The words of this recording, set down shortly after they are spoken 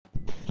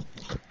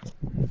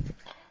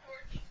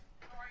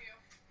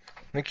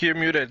Nikki, you're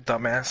muted,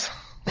 dumbass.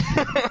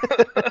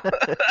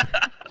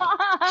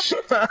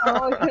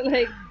 Oh, you're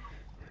like,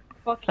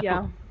 fuck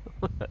yeah.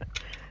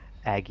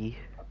 Aggie.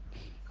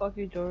 Fuck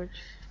you, George.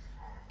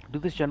 Do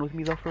this gen with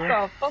me though, for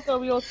real? The fuck are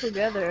we all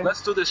together?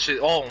 Let's do this shit.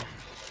 Oh,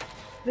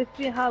 Let's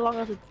see how long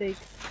does it take.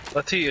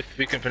 let's see if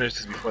we can finish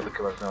this before the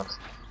killer comes.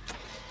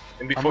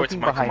 And I'm before it's looking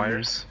Michael behind me.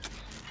 Myers.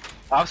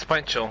 I have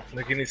spine chill.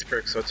 Nikki needs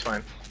perks, so it's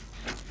fine.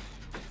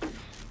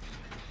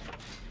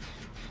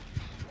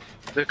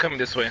 They're coming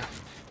this way.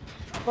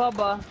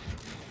 Bubba.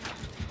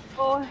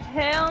 Oh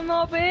hell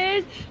no,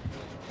 bitch!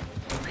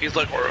 He's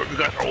like, oh, you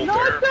guys are all No,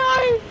 there.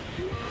 guys!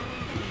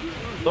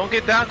 Don't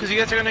get down, because you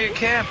guys are gonna get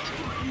camped.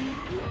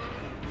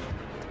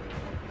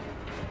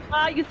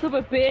 Ah, you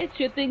stupid bitch!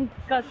 You think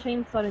got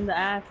chainsawed in the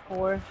ass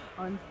for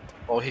fun.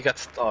 Oh, he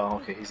got oh,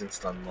 okay, he's in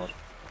stun mode.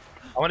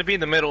 I want to be in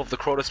the middle of the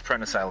Crotus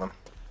Pren Asylum.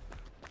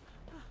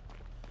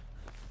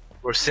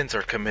 Where sins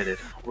are committed,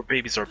 where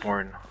babies are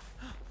born.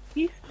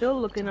 He's still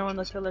looking around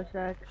the killer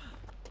shack.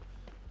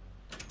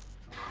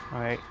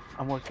 Alright,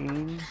 I'm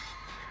working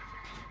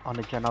on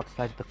the gen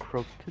outside the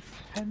Crotus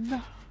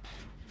pen.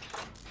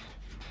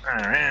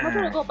 I'm not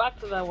gonna go back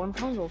to that one. I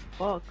don't go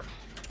fuck.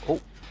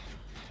 Oh,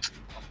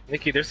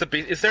 Nikki, there's a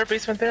is there a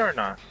basement there or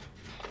not?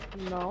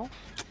 No.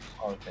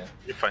 Oh, okay,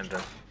 you're fine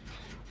then.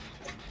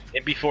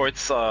 And before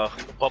it's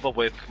Bubba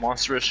with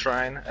Monstrous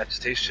Shrine,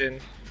 Agitation,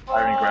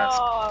 Iron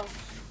Grasp.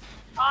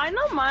 I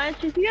know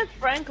manches, he has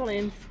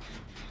Franklin's.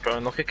 Pero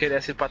no que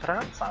querías ir para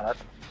atrás, ¿sabes?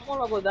 I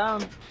wanna go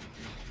down.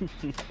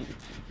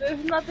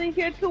 There's nothing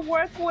here to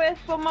work with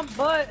for my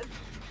butt.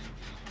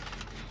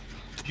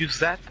 Use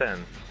that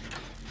then.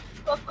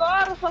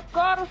 Socorro,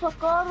 socorro,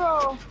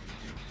 socorro.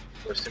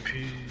 Rest in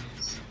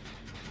peace.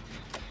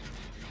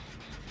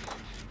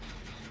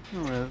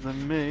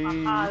 resume.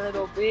 Ah,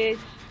 little bitch.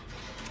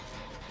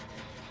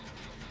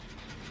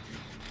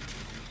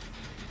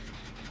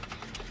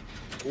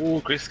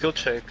 Ooh, great skill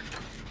check.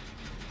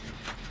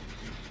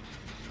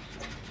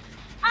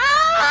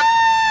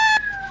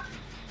 Ah!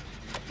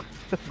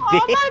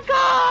 Oh my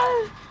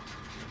god!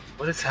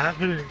 What is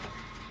happening?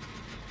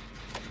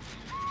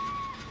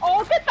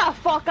 Oh, get the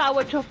fuck out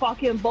with your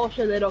fucking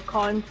bullshit, little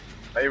cunt.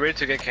 Are you ready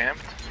to get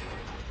camped?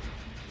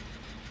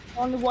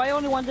 Why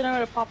only one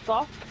generator popped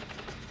off?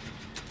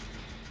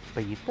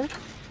 Fajitas?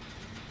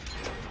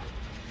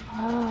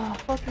 Ah,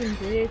 fucking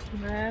bitch,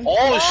 man.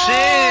 Oh,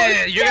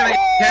 shit! You're gonna get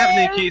camped,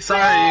 Nikki,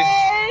 sorry.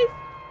 Bitch!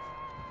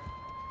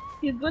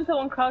 He's going to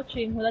one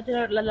crouching when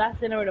the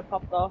last generator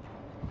popped off.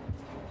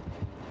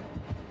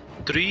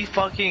 3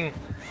 fucking...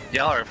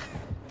 Y'all are...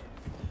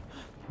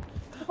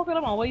 Get the fuck out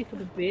of my way, you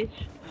stupid bitch.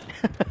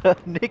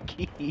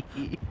 Nikki!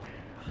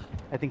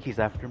 I think he's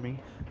after me.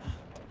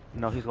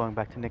 No, he's going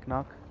back to Nick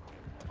Knock.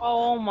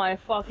 Oh my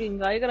fucking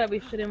god, you gotta be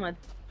shitting my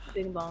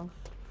ding dong.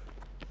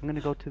 I'm gonna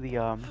go to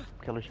the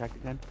killer shack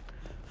again.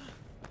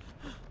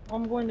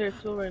 I'm going there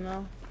too right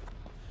now.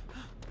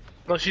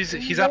 No,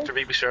 he's after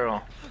Baby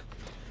Cheryl.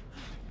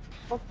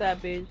 Fuck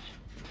that bitch.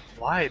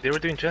 Why? They were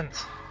doing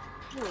gens.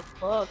 Who the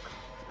fuck?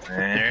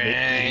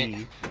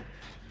 Nikki.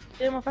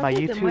 Damn, if I My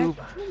take the mic, YouTube,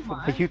 oh my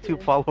my YouTube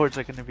shit. followers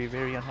are gonna be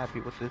very unhappy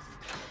with this What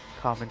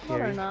or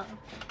commentary. not?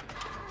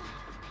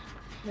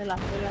 Me la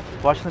pela.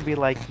 Watch them be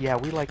like, yeah,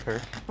 we like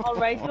her.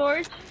 Alright,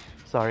 George.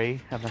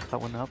 Sorry, I messed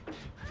that one up.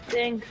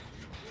 Thanks.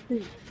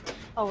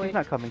 Oh wait. He's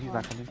not coming, he's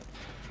not coming.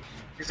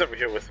 He's over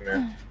here with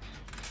me.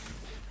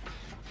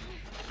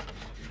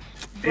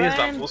 He's Brian,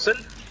 bamboozled?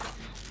 I'm He's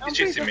pretty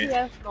chasing sure me. he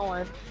has no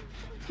one.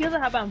 He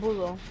doesn't have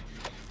bamboozle.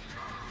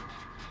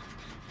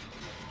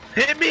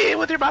 Hit me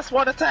with your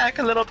 +1 attack,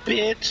 a little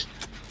bitch!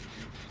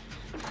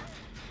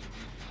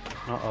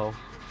 Uh-oh.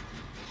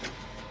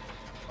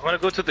 I'm gonna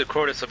go to the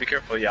quarter, so be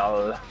careful,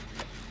 y'all.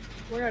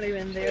 We're not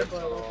even there,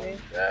 but okay.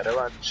 Better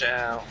watch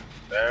out.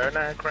 Better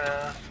not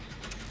cry.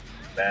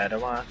 Better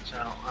watch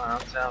out, I'm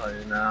telling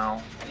you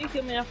now. Can you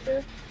kill me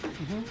after?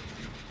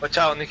 Watch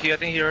out, Nikki, I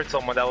think you heard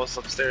someone that was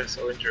upstairs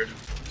or injured.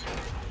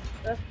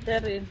 That's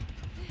Terry.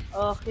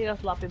 Oh, he has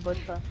sloppy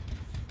butta.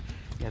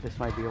 Yeah, this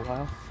might be a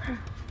while.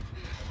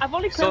 I've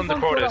only Still killed in the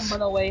one for quarters. them,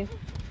 by the way.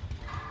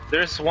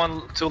 There's 2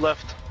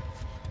 left.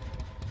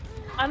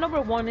 I know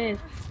where one is.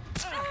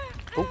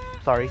 Oh,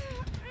 sorry.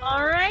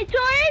 Alright,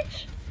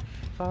 George!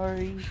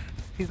 Sorry.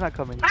 He's not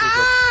coming. We're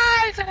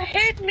Ah, he's gonna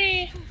hit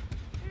me!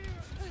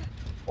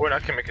 We're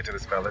not gonna make it to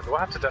this battle. Do I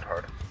have to dead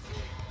hard?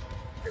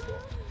 Okay, cool.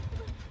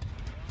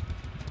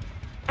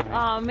 good.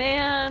 Aw,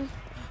 man.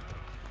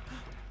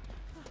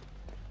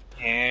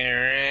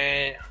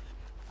 Alright.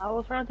 I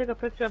was trying to take a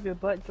picture of your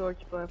butt, George,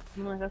 but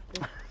I'm not have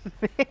to.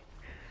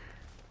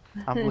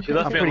 I'm, You looking,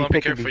 left I'm me pretty alone, be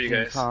picky careful, these you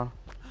things, guys. huh?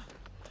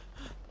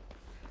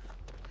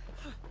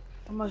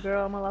 I'm a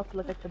girl, I'm allowed to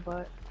look at your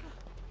butt.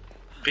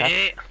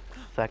 Bitch.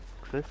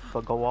 Sexist,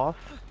 but go off.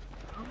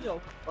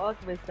 Yo, fuck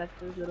this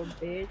sexist little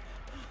bitch.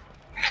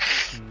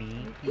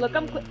 Me. Look,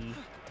 I'm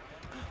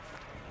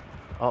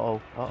Uh-oh,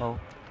 uh-oh.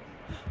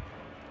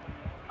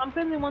 I'm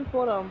sending one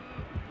photo.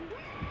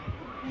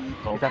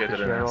 Don't Is that get for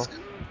it in Cheryl? ask.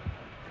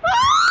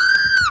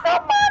 Oh,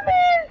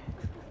 mommy!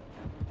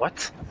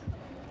 What?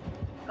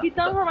 He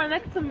done her right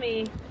next to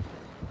me.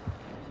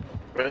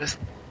 Rest.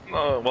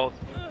 Well,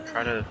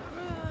 try to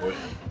avoid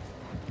him.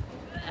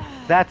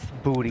 That's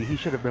booty. He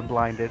should have been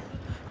blinded.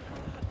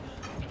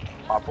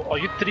 Oh,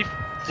 you three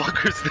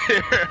fuckers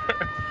there.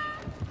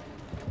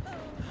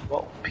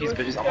 Well, peace,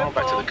 bitches. I'm going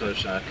back to the killer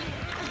shack.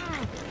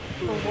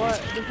 For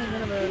what? This is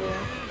gonna be there.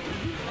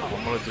 Oh,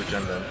 I'm gonna do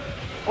gen then.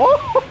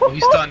 Oh! Oh,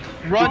 he's stunned.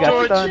 Run, got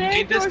George! stunned.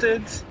 Gain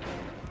distance!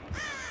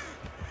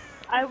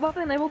 I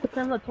wasn't able to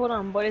climb the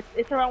totem, but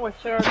it's around where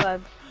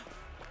Sherazad.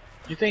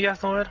 You think he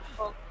has nowhere?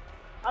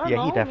 I don't Yeah,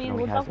 know. he I definitely mean,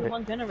 we're has talking it.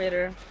 one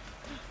generator.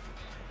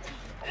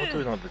 I'll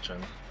do another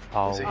gen.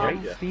 Alright,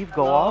 Yeah. Steve,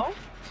 go Hello? off.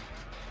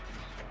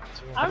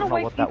 I don't know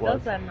why what he that does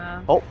was. that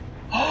now. Oh,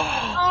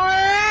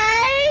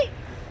 Alright!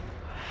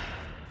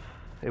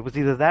 it was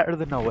either that or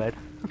the NOED.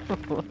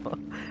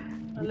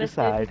 You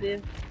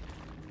decide.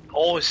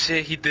 Oh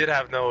shit, he did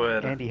have nowhere.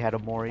 And he had a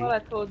Mori. What I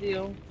told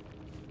you.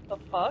 The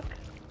fuck?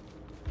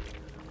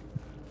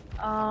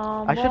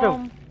 I should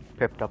have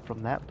pipped up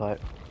from that, but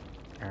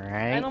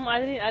alright. I know. I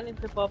didn't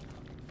trip up.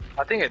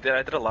 I think I did.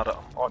 I did a lot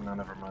of. Oh no,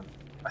 never mind.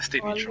 I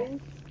stayed Well, neutral.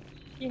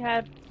 She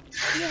had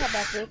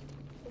backers.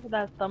 Look at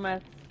that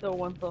dumbass still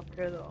one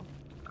self-care though.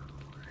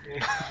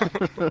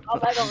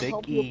 How's that gonna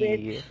help you,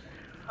 bitch?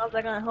 How's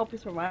that gonna help you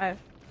survive?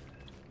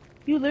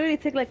 You literally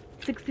take like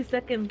 60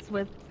 seconds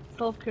with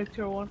self-care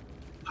tier 1.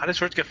 How did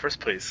George get first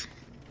place?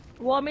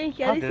 Well, I mean,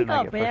 How at least he did I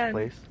got get first banned.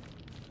 place?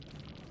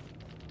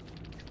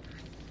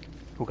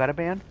 Who got a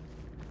ban?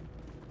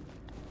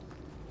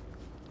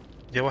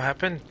 Yeah, what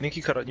happened?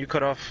 Nikki cut. You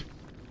cut off.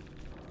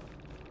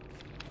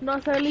 No,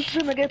 so at least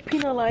he's gonna get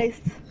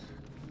penalized.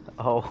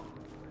 Oh.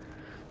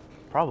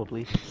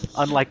 Probably.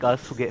 Unlike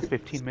us who get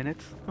 15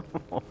 minutes.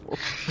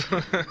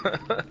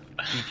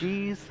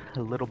 GG's,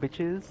 little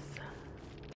bitches.